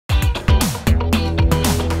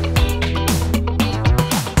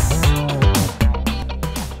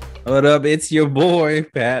What up? It's your boy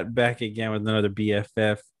Pat back again with another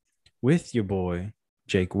BFF with your boy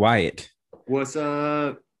Jake Wyatt. What's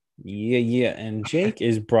up? Yeah. And Jake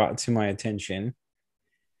is brought to my attention.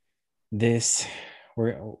 This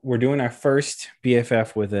we're doing our first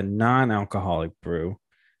BFF with a non-alcoholic brew,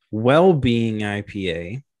 well-being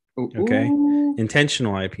IPA. Ooh, Okay, ooh.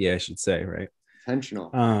 intentional IPA, I should say, right? Intentional.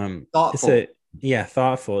 It's Thoughtful. a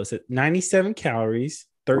thoughtful. It's at 97 calories,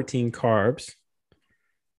 13 carbs.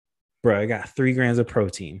 Bro, I got 3 grams of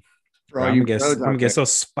protein. For Bro, all I'm you gonna guess bros I'm gonna out get there.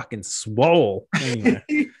 so fucking swole anyway.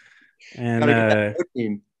 And Gotta get that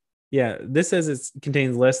protein. yeah, this says it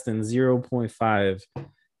contains less than 0.5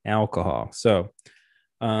 alcohol. So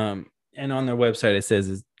and on their website it says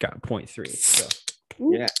it's got zero point 0.3. So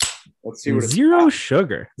Yeah. Let's see and what it's zero got.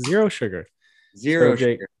 sugar. Zero sugar. So Zero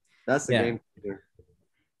Jake, sugar. That's the yeah. game changer.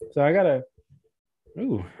 So I gotta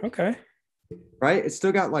okay. Right? It's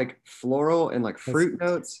still got like floral and like That's fruit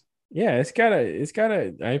notes. yeah, it's got a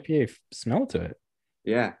IPA smell to it.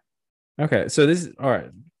 Yeah. Okay, so this is all right.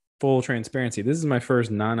 Full transparency. This is my first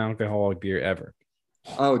non-alcoholic beer ever.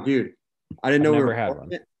 Oh, dude. I didn't I've know we never were had pouring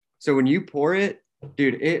one. it. So when you pour it,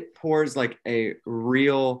 dude, it pours like a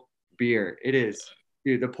real beer. It is.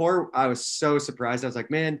 Dude, the pour, I was so surprised. I was like,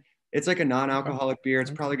 man, it's like a Okay. non-alcoholic beer.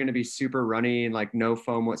 It's probably going to be super runny and like no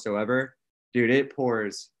foam whatsoever. Dude, it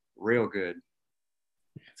pours real good.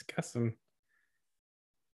 It's got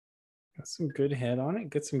some good head on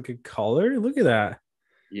it. Got some good color. Look at that. All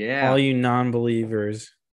Yeah, you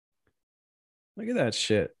non-believers. Look at that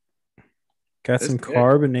shit. Got that's some good,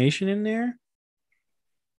 carbonation in there.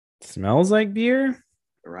 Smells like beer.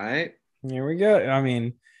 right? Here we go. I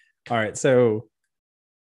mean, all right. So,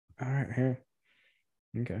 all right, here.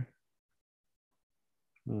 Okay.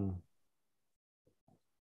 Hmm.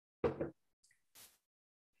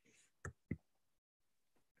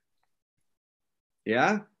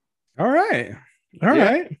 Yeah, All right. All yeah.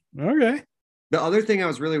 right. Okay. The other thing I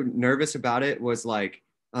was really nervous about it was like,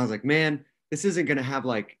 I was like, man, this isn't going to have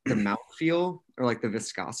like the mouthfeel or like the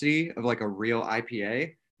viscosity of like a real IPA.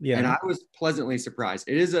 And Yeah. I was pleasantly surprised.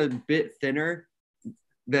 It is a bit thinner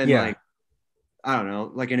than Yeah. like, I don't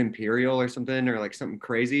know, like an Imperial or something or like something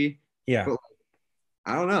crazy. Yeah. But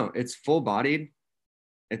I don't know. It's full bodied.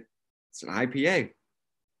 It's an IPA.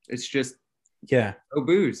 It's just Yeah. no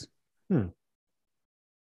booze. Hmm.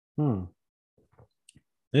 Hmm.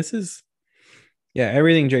 This is yeah.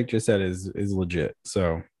 Everything Jake just said is legit.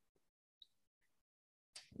 So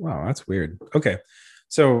wow, that's weird. Okay.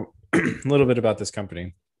 So a little bit about this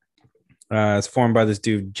company. It's formed by this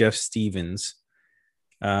dude Jeff Stevens.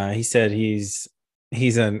 He said he's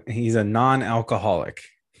a non-alcoholic.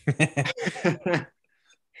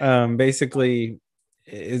 Basically,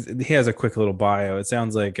 he has a quick little bio. It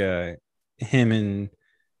sounds like him and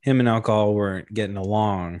him and alcohol weren't getting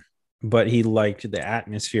along, but he liked the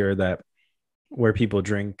atmosphere that where people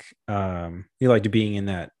drink. He liked being in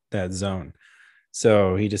that zone,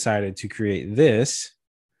 so he decided to create this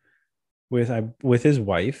with his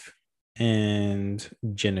wife and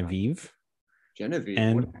Genevieve. Genevieve. What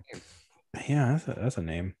And a name. yeah, that's a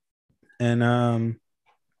name. And I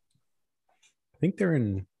think they're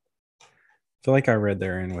in. I feel like I read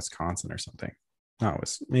they're in Wisconsin or something.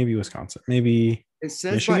 Not maybe Wisconsin, maybe It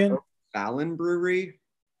says by Michigan. Fallon Brewery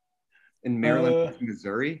in Maryland, Uh,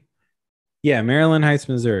 Missouri. yeah, Maryland Heights,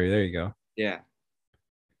 Missouri. There you go. Yeah.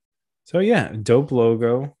 So yeah, dope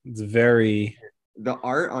logo. It's very The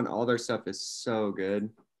art on all their stuff is so good.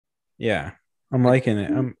 yeah. I'm Like liking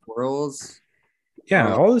it. I'm swirls.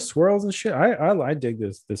 yeah, Oh, all the swirls and shit. I dig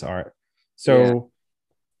this art. yeah. So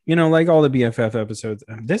like all the BFF episodes,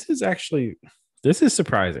 this is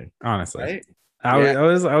surprising, honestly. Right? Yeah.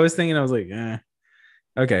 I was thinking, I was like,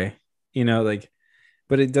 okay, like,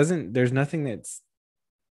 but it doesn't. There's nothing that's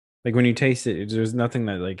like when you taste it, there's nothing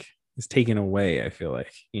that like is taken away. I feel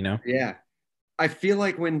like. Yeah. I feel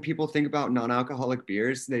like when people think about non-alcoholic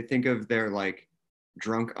beers, they think of their like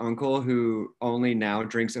drunk uncle who only now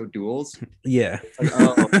drinks O'Doul's. Yeah, Like,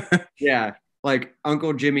 oh, yeah. Like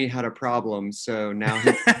Uncle Jimmy had a problem, so now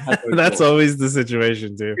he has that's O'Doul's. always the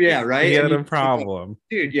situation too. Yeah, He right. And had you a think like, problem.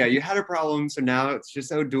 dude, yeah, you had a problem, so now it's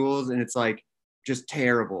just O'Doul's, and it's like just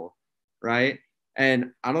terrible, right?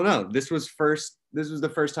 And I don't know. This was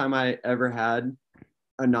the first time I ever had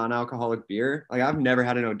a non-alcoholic beer. Like I've never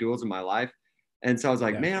had an O'Doul's in my life, and so I was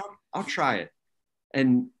like, Yeah, man, I'll try it.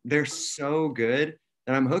 And they're so good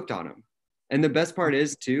that I'm hooked on them. And the best part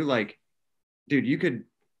is too, like, dude, you could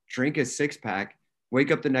drink a 6 pack, wake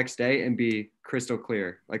up the next day, and be crystal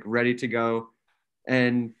clear, like ready to go.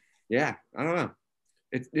 And yeah, I don't know.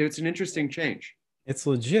 It's an interesting change. it's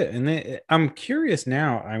legit, and I'm curious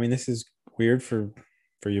now. I mean, this is weird for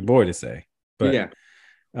for your boy to say. But Yeah.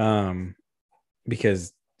 um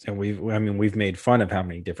because and we've made fun of how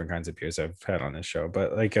many different kinds of beers I've had on this show,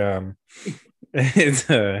 but like it's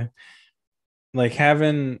like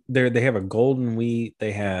having they have a golden wheat,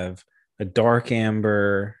 they have a dark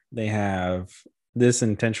amber, they have this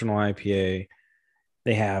intentional IPA,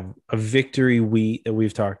 they have a victory wheat that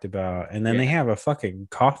we've talked about, and then Yeah. they have a fucking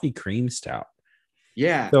coffee cream stout.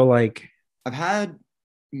 Yeah. So like, I've had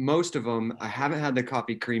most of them. I haven't had the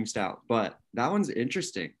coffee cream stout, but that one's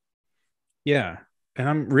interesting. yeah. And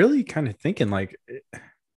I'm really kind of thinking like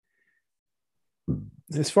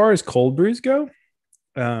as far as cold brews go,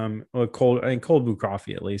 well, cold brew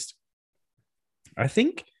coffee at least. I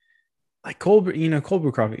think like cold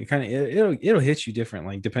brew coffee, kind of it'll hit you different,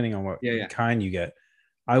 like depending on what Yeah, yeah, kind you get.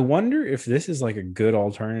 I wonder if this is like a good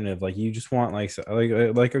alternative. Like you just want like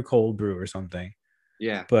a cold brew or something,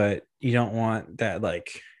 yeah, but you don't want that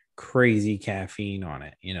like crazy caffeine on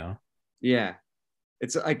it, you know? yeah.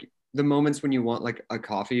 It's like the moments when you want like a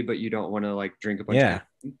coffee, but you don't want to like drink a bunch of Yeah,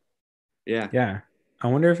 caffeine. Yeah, yeah. I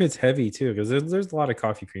wonder if it's heavy too, because there's a lot of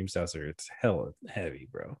coffee cream stouts that are it's hella heavy,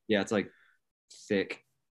 bro. yeah. It's like thick.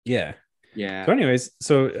 Yeah. Yeah. So, anyways,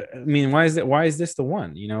 so I mean, why is that? Why is this the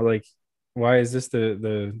one? You know, like, why is this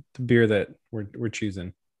the beer that we're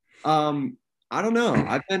choosing? Um, I don't know.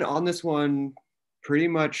 I've been on this one pretty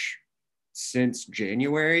much since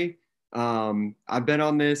January. I've been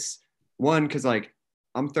on this one because like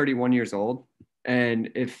I'm 31 years old, and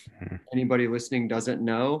if anybody listening doesn't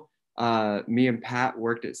know, me and Pat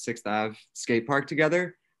worked at Sixth Ave skate park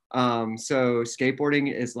together. So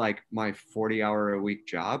skateboarding is like my 40-hour a week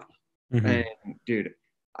job, and Mm-hmm. dude,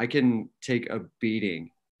 I can take a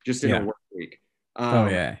beating just in a Yeah. work week. Oh Um,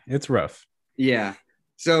 yeah, it's rough. yeah.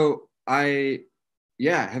 So I,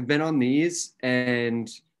 yeah, have been on these, and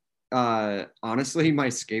honestly, my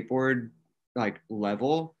skateboard like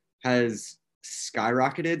level has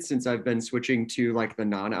skyrocketed since I've been switching to like the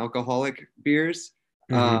non-alcoholic beers.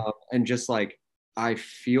 Mm-hmm. And just like I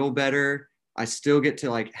feel better. I still get to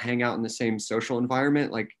like hang out in the same social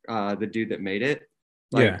environment, like the dude that made it,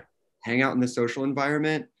 Yeah. like hang out in the social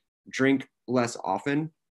environment, drink less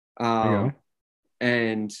often. There you Um, go.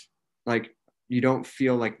 and like you don't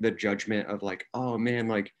feel like the judgment of like, oh man,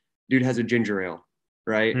 like dude has a ginger ale,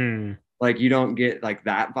 right? Mm. Like you don't get like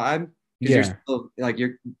that vibe because you're Yeah. still like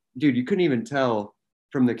you're dude, you couldn't even tell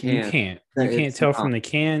from the You can can't. You that can't it's tell not. from the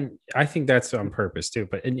can. I think that's on purpose too.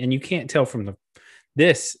 But and you can't tell from the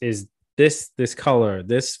this is this color,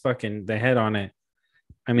 this fucking the head on it.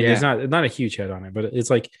 I mean, there's Yeah, not a huge head on it, but it's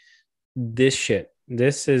like this shit.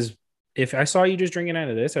 This is if I saw you just drinking out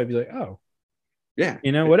of this, I'd be like, oh, yeah,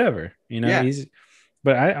 whatever. yeah. He's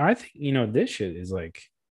but I think this shit is like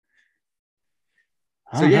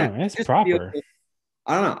I So don't yeah, know, it's just feel, proper.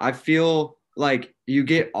 I don't know. I feel like you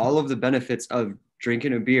get all of the benefits of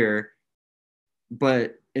drinking a beer,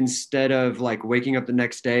 but instead of like waking up the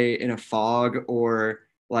next day in a fog or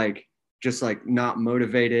like just like not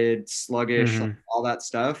motivated, sluggish, like Mm-hmm. all that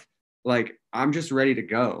stuff, like I'm just ready to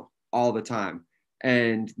go all the time.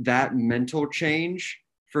 And that mental change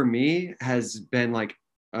for me has been like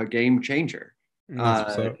a game changer. That's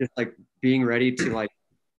what's up. Just like being ready to like,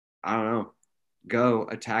 I don't know, go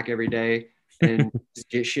attack every day and just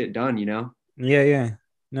get shit done, you know? Yeah, yeah.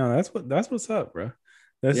 No, that's what's up, bro.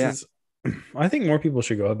 This Yeah. is I think more people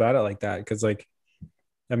should go about it like that because like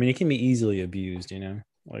I mean it can be easily abused,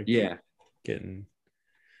 like Yeah. getting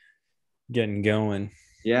getting going.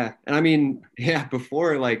 Yeah. And I mean, yeah,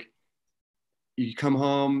 before like you come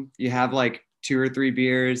home, you have like two or three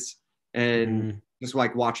beers and Mm, just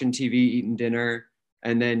like watching TV, eating dinner,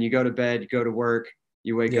 and then you go to bed, you go to work,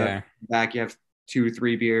 you wake up yeah. back, you have two or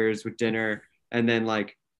three beers with dinner, and then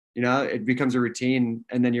like, it becomes a routine,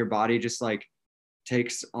 and then your body just like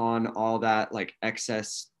takes on all that like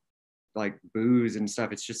excess like booze and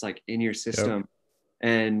stuff. It's just like in your Yep. system.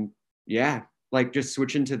 And yeah, like just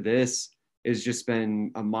switching to this has just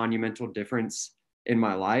been a monumental difference in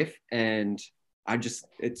my life. And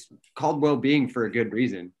it's called well-being for a good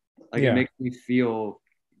reason. Like it Yeah. makes me feel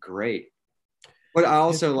great. But I It,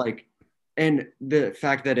 also like, and the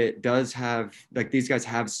fact that it does have like these guys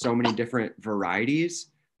have so many different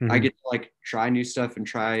varieties, I mhm. get to like try new stuff and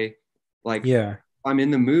try like Yeah. I'm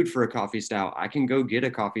in the mood for a coffee stout, I can go get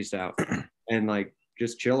a coffee stout and like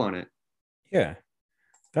just chill on it. Yeah.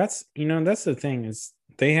 That's the thing is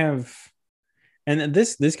they have and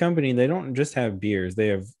this company they don't just have beers. They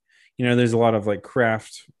have there's a lot of like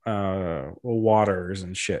craft waters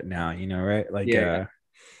and shit now, right? Like Yeah,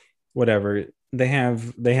 whatever. They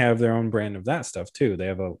have their own brand of that stuff too. They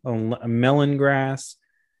have a melon grass,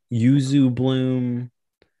 yuzu bloom,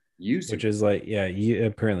 Yuzu. which is like, yeah,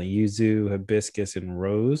 apparently yuzu, hibiscus, and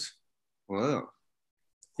rose. Whoa.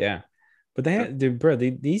 Yeah, but they had, dude, bro,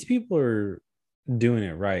 these people are doing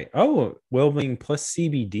it right. Oh, well-being plus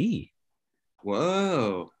CBD.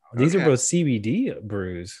 Whoa. These are Okay. both CBD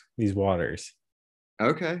brews. These waters.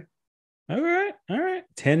 Okay. All right.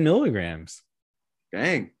 10 milligrams.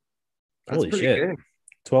 Dang. That's Holy pretty shit. good.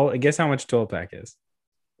 12. Guess how much 12 pack is?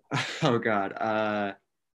 Oh God.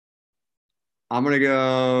 I'm gonna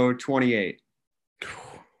go 28.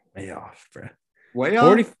 Way off, bro. Way off.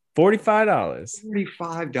 40 $45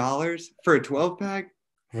 $45 for a 12 pack?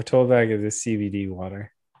 for 12 pack of this CBD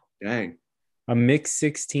water. Dang. A mix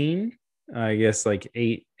 16, I guess like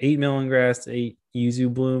eight melon grass, eight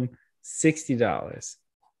yuzu bloom, $60.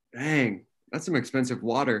 Dang. That's some expensive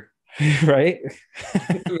water. Right?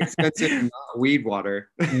 Too expensive, not weed water.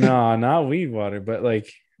 No, not weed water, but like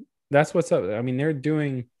that's what's up. I mean, they're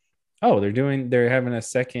having a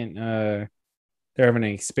second they're having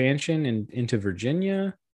an expansion into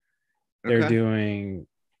Virginia. They're Okay. doing,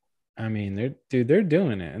 I mean, they're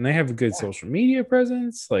doing it, and they have a good social media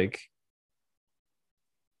presence. Like,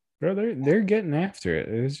 bro, they're getting after it.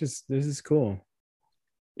 It's just, this is cool.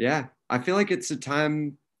 Yeah. I feel like it's a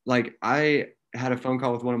time, like I had a phone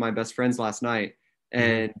call with one of my best friends last night, Mhm.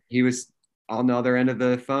 and he was on the other end of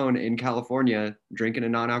the phone in California drinking a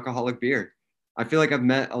non-alcoholic beer. I feel like I've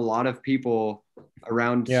met a lot of people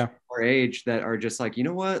around Yeah, our age that are just like, you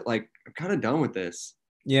know what? Like, I'm kind of done with this.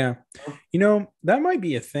 yeah. That might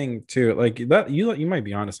be a thing too. Like that, you might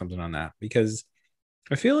be onto something on that, because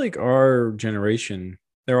I feel like our generation,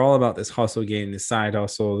 they're all about this hustle game, this side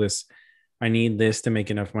hustle, this I need this to make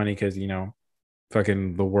enough money because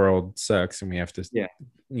fucking the world sucks and we have to,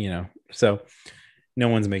 Yeah. so no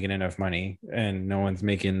one's making enough money and no one's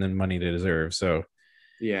making the money they deserve. So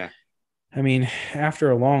Yeah. I mean, after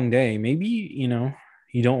a long day, maybe you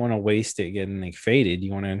don't want to waste it getting like faded.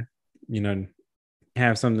 You want to,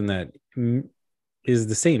 have something that is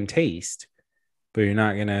the same taste, but you're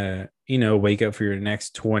not gonna, wake up for your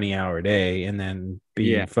next 20-hour day and then be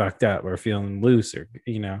Yeah. fucked up or feeling loose or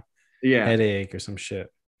Yeah. headache or some shit.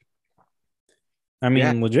 I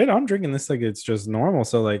Yeah. mean, legit, I'm drinking this like it's just normal.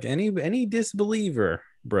 So like any disbeliever,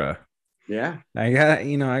 bruh, Yeah. I got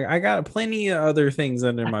I got plenty of other things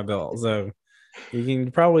under my belt, so you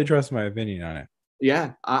can probably trust my opinion on it.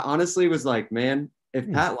 Yeah. I honestly was like, man, if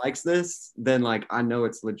Hmm. Pat likes this, then like I know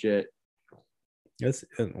it's legit. Yes,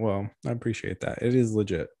 well, I appreciate that. It is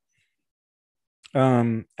legit.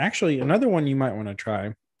 Actually, another one you might want to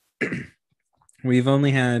try. We've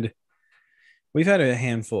only had we've had a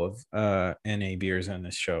handful of NA beers on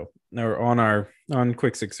this show or on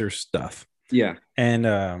Quick Sixer stuff, Yeah. and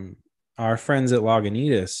our friends at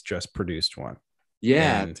Lagunitas just produced one,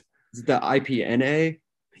 Yeah. and Is it the IPNA?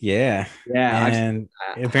 yeah, Yeah. I've seen and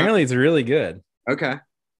that. apparently it's really good. Okay.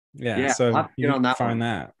 Yeah, Yeah. I'll so have to get you on can that find one.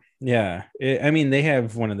 that. Yeah, I mean they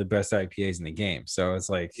have one of the best IPAs in the game, so it's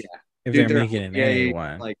like Yeah. if Dude, they're their making an NA IPA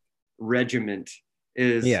one, like regiment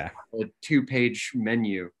is yeah. a 2-page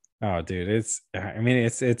menu. Oh, dude, I mean,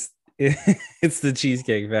 it's the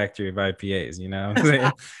Cheesecake Factory of IPAs. You know what I'm saying?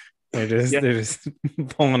 Yeah. They're just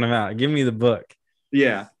pulling them out. Give me the book.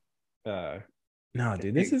 Yeah. Uh, no,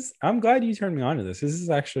 dude, Dang. I'm glad you turned me on to this. This is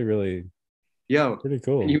actually really Yo, pretty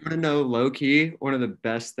and you cool. want to know low key, one of the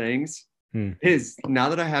best things Hmm. is now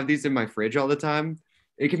that I have these in my fridge all the time,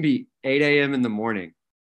 it can be 8 a.m. in the morning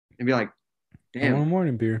and be like, I want damn, a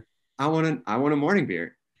morning beer. I want a morning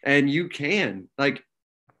beer. And you can like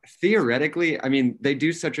theoretically, I mean, they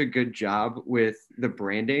do such a good job with the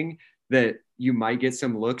branding that you might get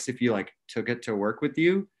some looks if you like took it to work with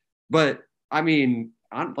you. But I mean,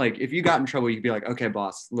 I'm like, if you got in trouble, you'd be like, okay,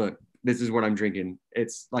 boss, look, this is what I'm drinking.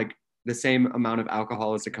 It's like the same amount of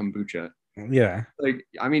alcohol as a kombucha. Yeah. Like,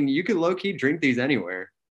 I mean, you could low key drink these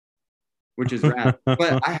anywhere, which is rad.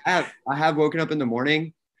 But I have woken up in the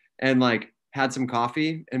morning and like had some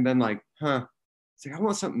coffee and been like, huh, it's like I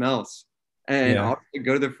want something else. And Yeah. I'll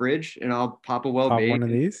go to the fridge and I'll pop a well Pop babe. one of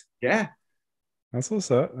And these. yeah, That's what's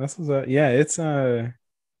up. That's what's up. Yeah, it's yeah,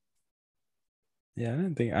 I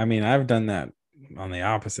didn't think, I mean, I've done that on the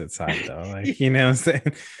opposite side though. Like, you know what I'm saying?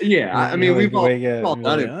 yeah. I mean, Like we've you all wake we've up all and be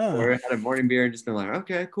done like, it oh. before. Had a morning beer and just been like,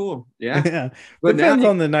 okay, cool, yeah. Yeah. But now, Depends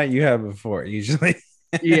on the night you have before, usually.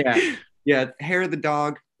 yeah, yeah, hair of the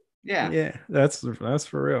dog, yeah. Yeah, that's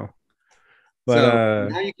for real. But So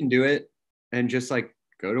now you can do it and just like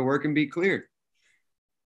go to work and be clear.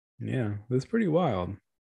 yeah, that's pretty wild.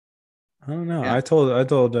 I don't know. Yeah, I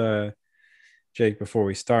told Jake before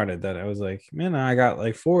we started that I was like, man, I got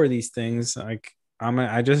like four of these things. Like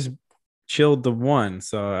I just chilled the one,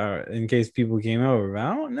 so in case people came over. But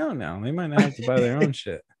I don't know now. They might not have to buy their own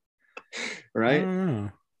shit. I right? don't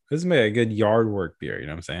know. This is maybe a good yard work beer. You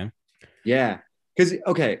know what I'm Yeah. Because,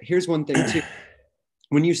 okay, here's one thing too. saying?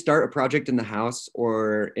 When you start a project in the house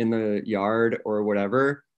or in the yard or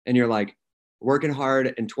whatever, and you're like working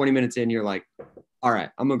hard, and 20 minutes in, you're like, all right,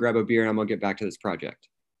 I'm gonna grab a beer and I'm gonna get back to this project.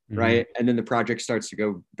 Mhm. Right. And then the project starts to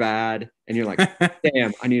go bad, and you're like,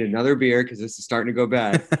 damn, I need another beer because this is starting to go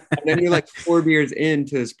bad. And then you're like 4 beers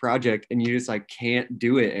into this project and you just like can't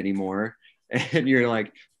do it anymore. And you're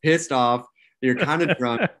like pissed off. You're kind of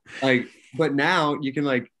drunk. Like, but now you can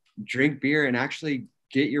like drink beer and actually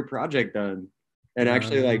get your project done. And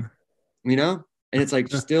actually like, you know, and it's like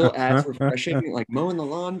still as refreshing, like mowing the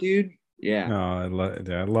lawn, dude. Yeah. No, I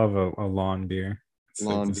love a lawn beer. It's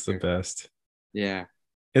like Lawn just the beer. best. Yeah.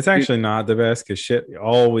 It's Dude, actually not the best because shit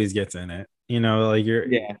always gets in it. You know, like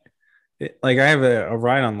yeah. like I have a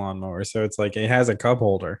ride-on lawnmower, so it's like it has a cup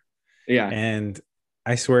holder, Yeah. and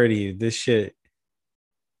I swear to you, this shit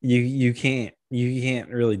you can't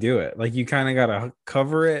really do it. Like you kind of gotta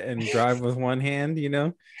cover it and drive with one hand. You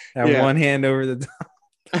know, have Yeah. one hand over the top.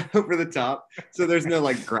 Over the top. So there's no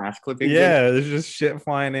like grass clippings in. Yeah, there's just shit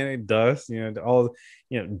flying in it, dust. You know, all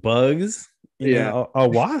bugs. You Yeah. know, a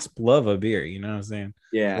wasp love a beer. You know what I'm saying?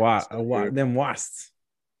 Yeah. Why? So true. Them wasps.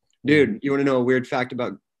 Yeah, Dude, you want to know a weird fact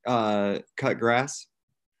about cut grass?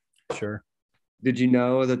 sure. Did you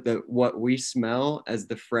know that the what we smell as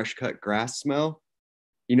the fresh cut grass smell?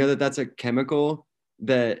 You know that that's a chemical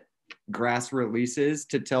that grass releases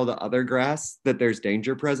to tell the other grass that there's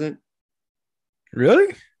danger present?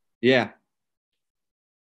 Really? Yeah.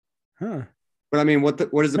 Huh. But I mean, what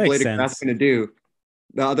is the Makes blade of grass sense. going to do?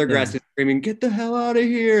 The other grass Yeah. is screaming, "Get the hell out of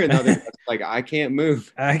here!" And the other grass is like, "I can't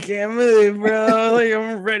move." I can't move, bro. Like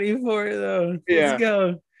I'm ready for it though. Let's Yeah,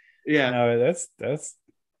 go. yeah, No, that's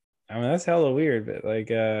I mean that's hella weird, but like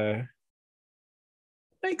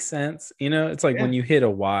makes sense. You know, it's like yeah, when you hit a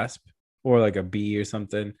wasp or like a bee or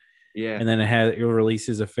something, yeah, and then it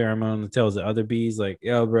releases a pheromone that tells the other bees, like,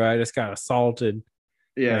 yo, bro, I just got assaulted.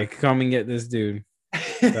 yeah, Like, come and get this dude.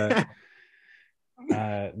 But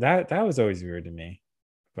that was always weird to me.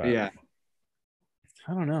 But yeah.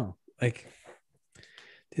 I don't know. Like,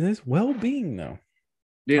 dude, that's well-being though.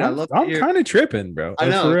 Dude, I I'm love that I'm you're. kind of tripping, bro. I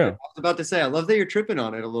Like know. for I real. was about to say, I love that you're tripping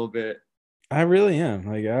on it a little bit. I really am.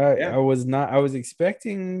 Like Yeah, I was not I was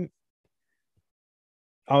expecting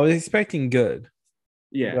good,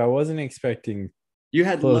 yeah. but I wasn't expecting You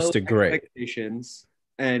had close low to great. expectations,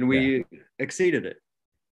 and Yeah. we exceeded it.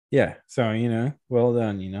 Yeah. So, well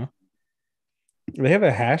done. They have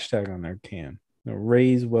a hashtag on their can.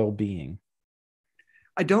 Raise well-being.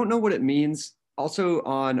 I don't know what it means. Also,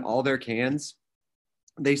 on all their cans,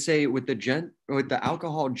 they say with the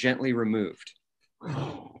alcohol gently removed.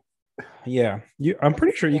 Yeah. I'm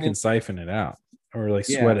pretty sure you can siphon it out or like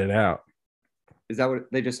sweat Yeah, it out. is that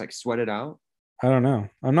what they just like sweat it out? I don't know.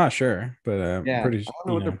 I'm not sure, but I'm Yeah, pretty, I don't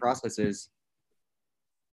know what the process is.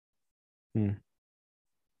 hmm.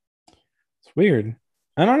 It's weird.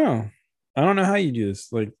 I don't know. I don't know how you do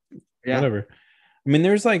this. Like, Yeah, whatever. I mean,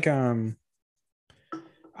 there's like, I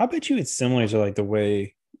bet you it's similar to like the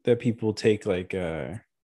way that people take like, no,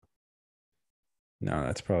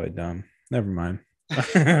 that's probably dumb. Never mind.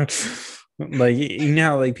 Like,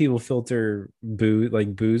 how like people filter booze,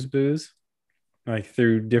 like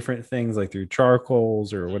through different things, like through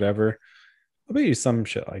charcoals or whatever. I bet you some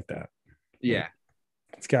shit like that. Like, yeah.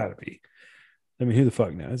 it's gotta be. I mean, who the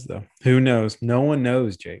fuck knows though? Who knows? No one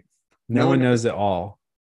knows, Jake. No No one one knows, knows it all.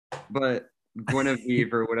 but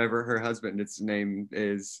Guinevere or whatever her husband, its name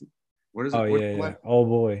is. What is it? Oh What's yeah, the yeah. wife? Oh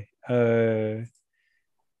boy.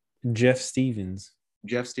 Jeff Stevens,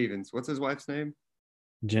 Jeff Stevens. What's his wife's name?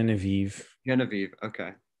 Genevieve. Genevieve.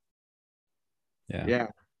 Okay. Yeah. Yeah.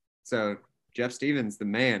 So Jeff Stevens, the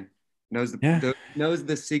man, Yeah. knows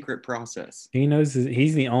the secret process. He knows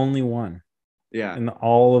he's the only one Yeah. in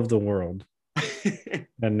all of the world I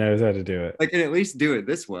that knows how to do it. can at least do it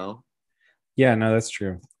this well. Yeah, no, that's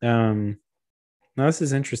true. No, this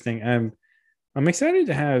is interesting. I'm excited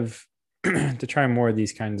to have to try more of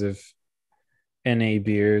these kinds of NA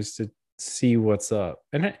beers to see what's up.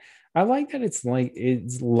 And I like that it's like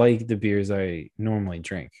the beers I normally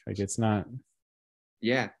drink. Like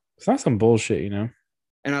Yeah. it's not some bullshit. And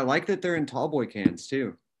I like that they're in tallboy cans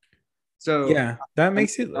too. So Yeah, that I mean,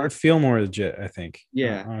 makes it feel more legit, I think.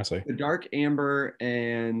 yeah, Honestly. the dark amber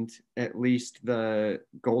and at least the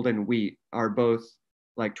golden wheat are both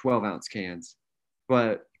like 12-ounce cans,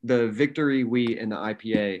 but the victory wheat and the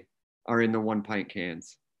IPA are in the 1 pint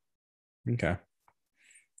cans. Okay.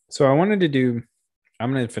 So I'm going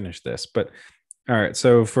to finish this, but all right.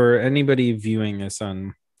 So for anybody viewing this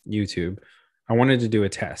on YouTube, I wanted to do a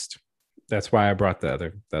test. That's why I brought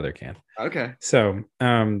the other can. Okay. So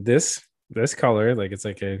this color, like it's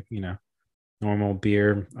like a normal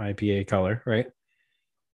beer IPA color, right?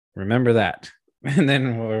 Remember that, and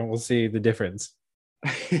then we'll see the difference.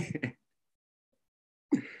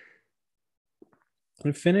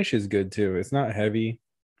 The finish is good too. It's not heavy.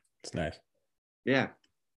 It's nice. Yeah.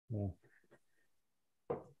 Yeah.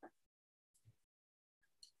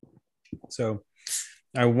 So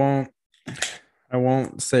I won't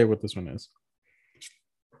say what this one is,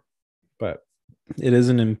 but it is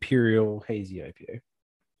an Imperial Hazy IPA.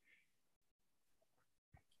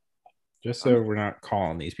 Just so we're not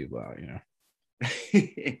calling these people out,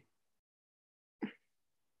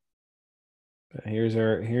 But here's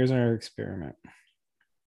our experiment.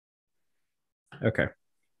 Okay.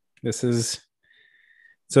 This is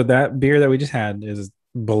so that beer that we just had is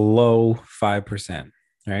below 5%,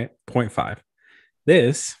 right? 0.5.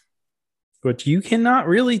 This, but you cannot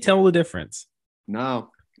really tell the difference.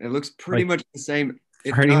 No, it looks pretty much the same.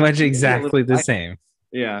 If Pretty not, much exactly the same.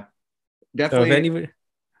 Yeah. So if Definitely anybody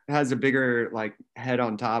has a bigger like head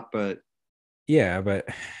on top, but yeah, but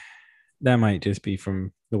that might just be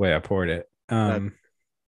from the way I poured it.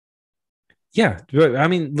 Yeah, but I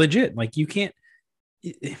mean, legit, like you can't.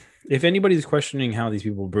 If anybody's questioning how these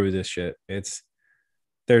people brew this shit, it's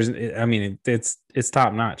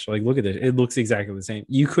top notch. Like, look at this; it looks exactly the same.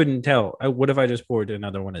 You couldn't tell. What if I just poured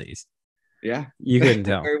another one of these? yeah, You couldn't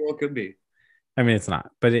tell. Very well could be. I mean, it's not,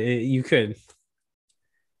 but you could.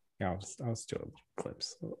 Yeah, I'll just do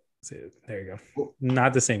clips. See, there you go.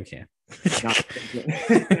 Not the same can.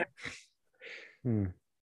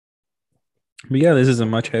 But yeah, this is a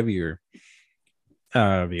much heavier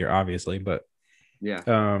beer, obviously, but yeah,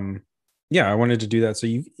 I wanted to do that. So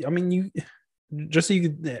you just so you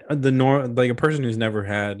could, like a person who's never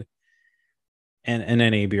had an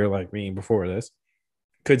NA beer like me before this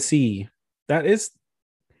could see that is,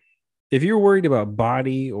 if you're worried about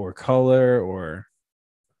body or color or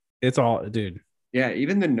it's all, dude. Yeah,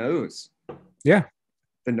 even the nose. Yeah,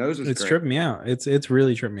 the nose was it's great. tripped me out. It's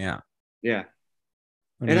really tripped me out. Yeah,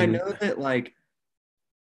 I know that like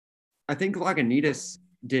I think Lagunitas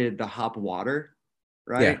did the hop water,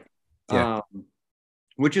 right? Yeah.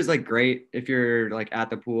 Which is like great if you're like at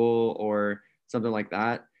the pool or something like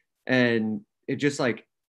that. And it just like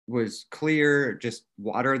was clear, just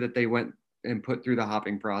water that they went and put through the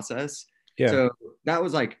hopping process. Yeah. So that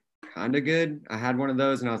was like kind of good. I had one of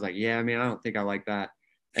those and I was like, yeah, I mean, I don't think I like that.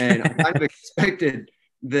 And I kind of expected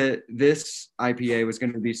that this IPA was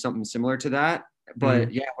going to be something similar to that.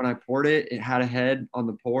 But yeah, when I poured it, it had a head on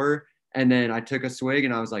the pour. And then I took a swig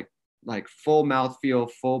and I was like full mouth feel,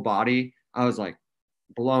 full body. I was like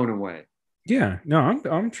blown away. Yeah, no,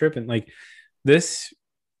 I'm tripping. Like this,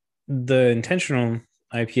 the intentional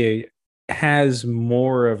IPA has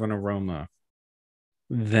more of an aroma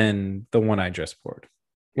than the one I just poured,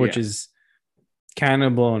 which is kind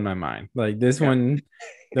of blowing my mind. Like this one,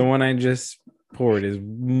 the one I just poured is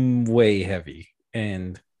way heavy,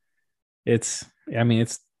 and it's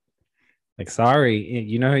like, sorry,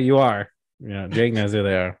 you know who you are. Jake knows who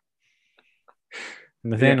they are.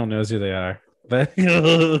 Nathaniel knows who they are. But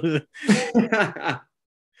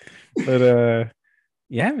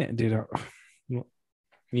yeah, man, dude,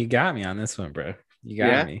 you got me on this one, bro. You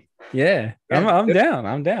got me. Yeah, I'm down.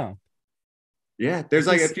 I'm down. Yeah, there's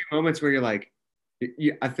like a few moments where you're like,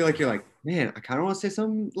 I feel like you're like, man, I kind of want to say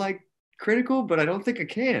something like critical, but I don't think I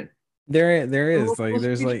can. There is like,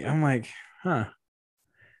 there's like, I'm like, huh.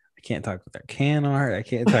 I can't talk about their can art. I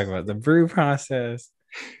can't talk about the brew process.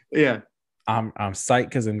 Yeah. I'm psyched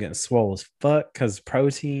because I'm getting swole as fuck because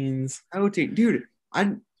proteins. Protein, dude.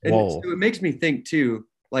 So it makes me think too,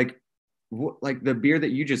 like the beer that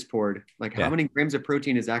you just poured, like how many grams of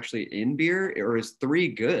protein is actually in beer, or is 3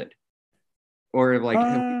 good? Or like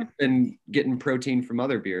have we been getting protein from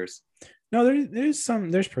other beers? No,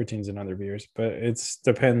 there's proteins in other beers, but it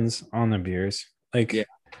depends on the beers. Like, yeah.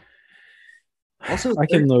 Also, I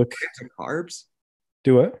can look carbs.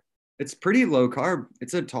 Do what? It's pretty low carb.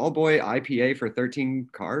 It's a tall boy IPA for 13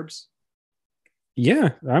 carbs.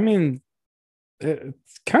 Yeah, I mean,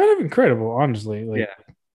 it's kind of incredible, honestly. Like, yeah.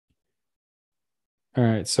 All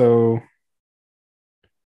right, so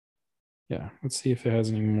yeah, let's see if it has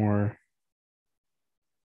any more.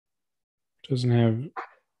 Doesn't have.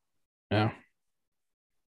 No.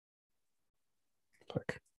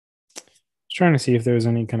 Fuck. I was trying to see if there's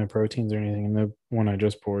any kind of proteins or anything in the one I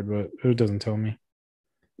just poured, but it doesn't tell me.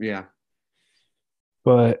 Yeah.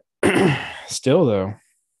 But still, though.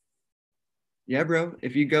 Yeah, bro.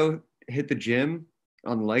 If you go hit the gym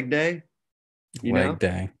on leg day, leg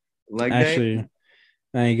day. Leg Actually, day.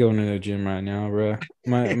 I ain't going to the gym right now, bro.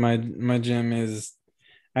 My gym is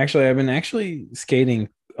actually I've been actually skating,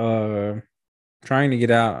 trying to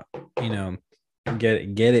get out, you know, get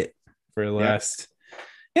it for the Yeah. last.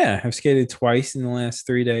 Yeah, I've skated twice in the last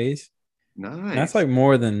 3 days. That's Nice. like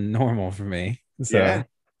more than normal for me. Yeah. So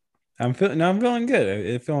I'm feeling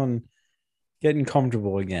good. I'm feeling getting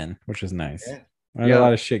comfortable again, which is nice. Yeah. I had a Yeah.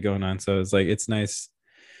 lot of shit going on, so it's like it's nice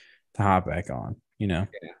to hop back on, you know.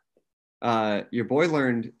 Your boy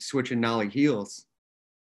learned switching nollie heels.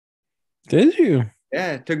 Did you?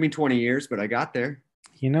 Yeah, it took me 20 years, but I got there.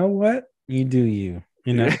 You know what? You do you.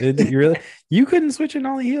 You know, Yeah. you really you couldn't switch an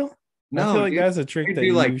ollie heel? I feel No, like dude. that's a I trick could that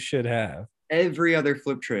do like you should have. every other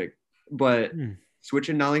flip trick, but Hmm.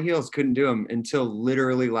 switching nollie heels couldn't do them until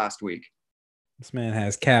literally last week. This man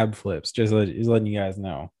has cab flips. He's letting you guys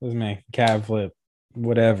know. This man cab flip,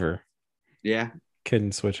 whatever. Yeah.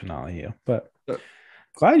 Couldn't switch an ollie heel, but So,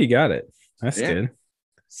 glad you got it. That's yeah. good.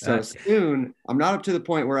 So soon, I'm not up to the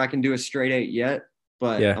point where I can do a straight eight yet,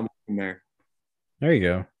 but Yeah, I'm there. there you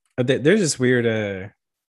go. There's this weird.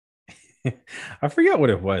 I forget what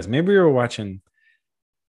it was. Maybe we were watching.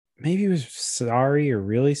 Maybe it was sorry or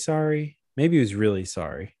really sorry. Maybe it was really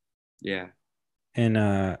sorry. Yeah.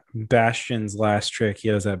 And Bastion's last trick, he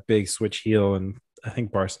has that big switch heel, and I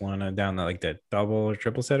think Barcelona down that like that double or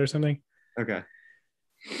triple set or something, Okay.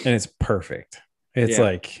 and it's perfect. It's Yeah.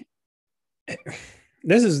 like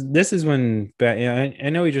this is when I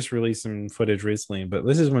know he just released some footage recently, but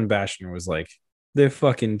this is when Bastion was like the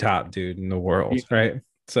fucking top dude in the world, Yeah. right?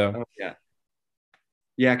 So Oh, yeah.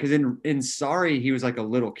 Yeah. Because in Sorry, he was like a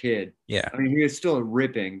little kid. yeah, I mean, he was still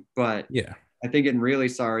ripping, but yeah, I think in Really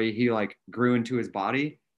Sorry, he like grew into his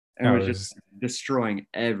body and that was just was destroying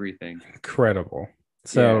everything. incredible. Yeah.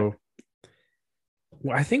 So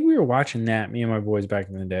well, I think we were watching that, me and my boys back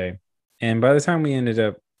in the day. And by the time we ended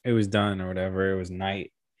up, it was done or whatever, it was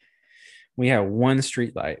night. We had one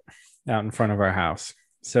street light out in front of our house.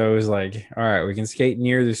 So it was like, all right, we can skate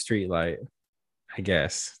near the street light, I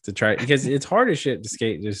guess, to try because it's hard as shit to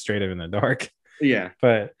skate just straight up in the dark. Yeah.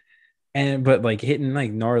 But but like hitting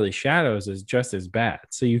like gnarly shadows is just as bad.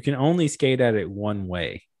 So you can only skate at it one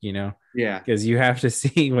way, you know, Yeah. because you have to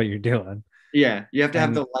see what you're doing. Yeah. You have to have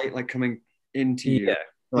And the light like coming into yeah, you,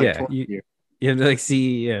 like yeah, towards you. you have to like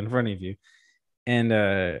see in front of you. And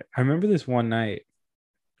I remember this one night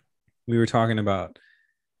we were talking about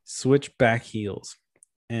switch back heels,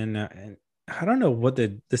 and I don't know what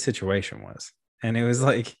the situation was, and it was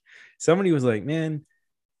like somebody was like, "Man,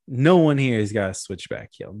 no one here has got a switchback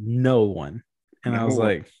heel, no one," and I was No.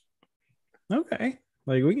 like, "Okay,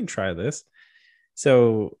 like we can try this."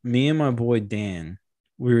 So me and my boy Dan,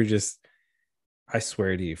 we were just, I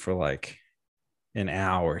swear to you, for like an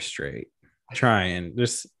hour straight, trying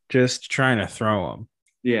just trying to throw them.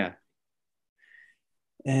 Yeah.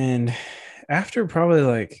 And after probably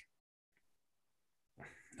like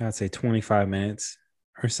I'd say 25 minutes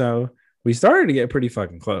or so, we started to get pretty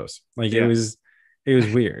fucking close. Like Yeah. it was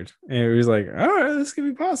weird. And it was like, all right, this could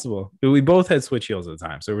be possible. But we both had switch heels at the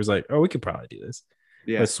time. So it was like, oh, we could probably do this.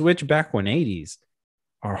 Yeah. But switch back 180s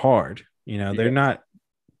are hard. You know, Yeah.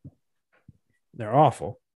 they're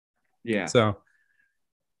awful. Yeah. So,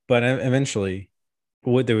 but eventually,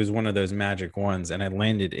 there was one of those magic ones, and I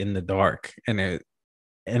landed in the dark, and I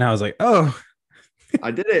was like, oh, I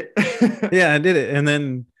did it. yeah, I did it. And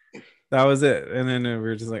then that was it. And then we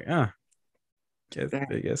were just like, oh,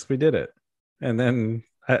 I guess we did it. And then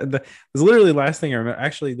it was literally the last thing I remember.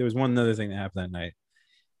 Actually, there was one other thing that happened that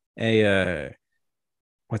night.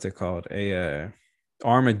 What's it called?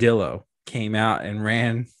 Armadillo came out and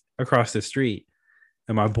ran across the street,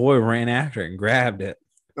 and my boy ran after it and grabbed it.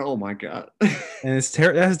 Oh my God. And that's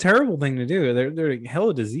a terrible thing to do. They're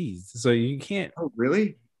hella diseased, so you can't. Oh,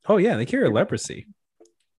 really? Oh yeah, they carry leprosy.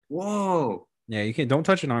 Whoa. Yeah, you can't. Don't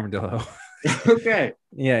touch an armadillo. Okay.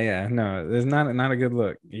 Yeah. No, there's not a good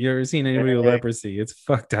look. You ever seen anybody with Yeah. leprosy? It's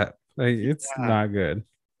fucked up. Like it's not good.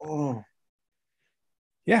 Oh.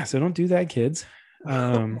 Yeah, so don't do that, kids.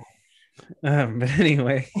 But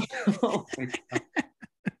anyway, Oh my God.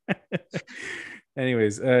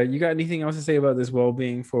 anyways, you got anything else to say about this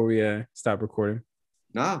well-being before we stop recording?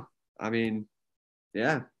 No, I mean,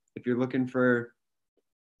 yeah. If you're looking for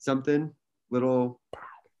something little,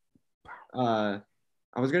 I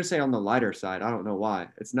was gonna say on the lighter side. I don't know why.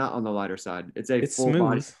 It's not on the lighter side. It's a It's full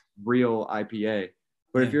body smooth. real IPA.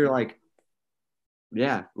 But if Yeah. you're like,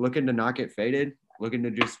 yeah, looking to not get faded, looking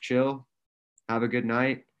to just chill, have a good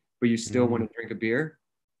night, but you still want to drink a beer,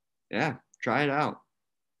 yeah, try it out.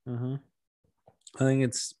 Uh-huh. I think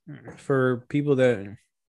it's for people that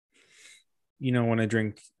want to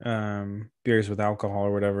drink beers with alcohol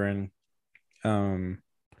or whatever, and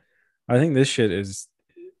I think this shit is,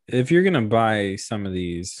 if you're gonna buy some of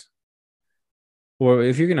these, or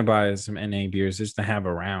if you're gonna buy some NA beers just to have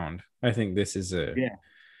around, I think Yeah.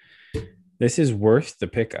 this is worth the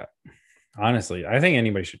pickup. Honestly, I think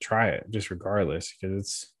anybody should try it, just regardless,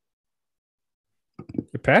 because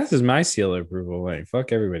it passes my seal of approval. Like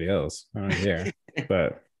fuck everybody else, I don't care.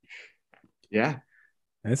 But Yeah.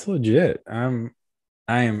 it's legit.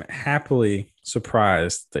 I am happily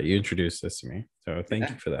surprised that you introduced this to me. So thank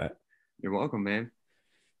Yeah. you for that. You're welcome, man.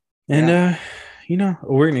 And Yeah.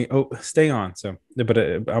 we're gonna stay on. So, but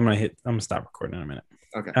I'm gonna stop recording in a minute.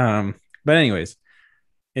 Okay. But anyways,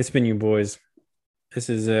 it's been you boys. This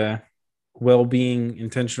is a well-being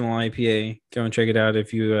intentional IPA. Go and check it out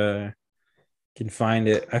if you can find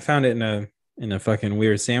it. I found it in a fucking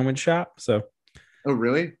weird sandwich shop. So Oh,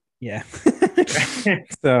 really? yeah.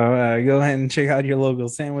 So go ahead and check out your local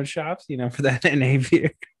sandwich shops, for that NA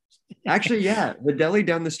beer. Actually, yeah. The deli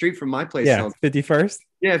down the street from my place Yeah, sells. 51st.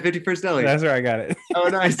 Yeah, 51st Deli. That's where I got it. Oh,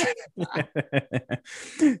 nice.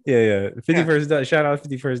 Yeah. 51st Deli. Shout out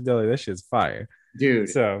 51st Deli. That shit's fire. Dude.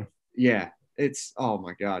 So Yeah. It's, oh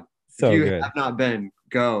my God. so if you good. have not been,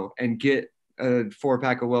 go and get a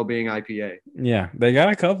 4-pack of Well-Being IPA. Yeah, they got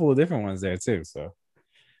a couple of different ones there too. So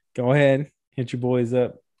go ahead, hit your boys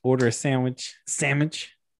up, order a sandwich.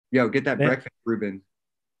 Yo, get that breakfast Reuben.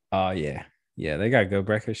 Oh yeah. Yeah, they got good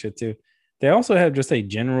breakfast shit too. They also have just a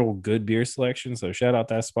general good beer selection. So shout out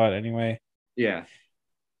that spot anyway. Yeah.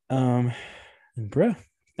 Bro,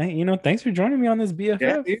 thanks for joining me on this BFF.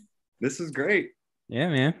 Yeah, dude. This is great. Yeah,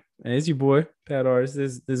 man. It's your boy, Pat Artist.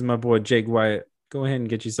 This is my boy Jake Wyatt. Go ahead and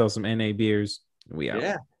get yourself some NA beers. We out.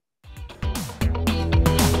 Yeah.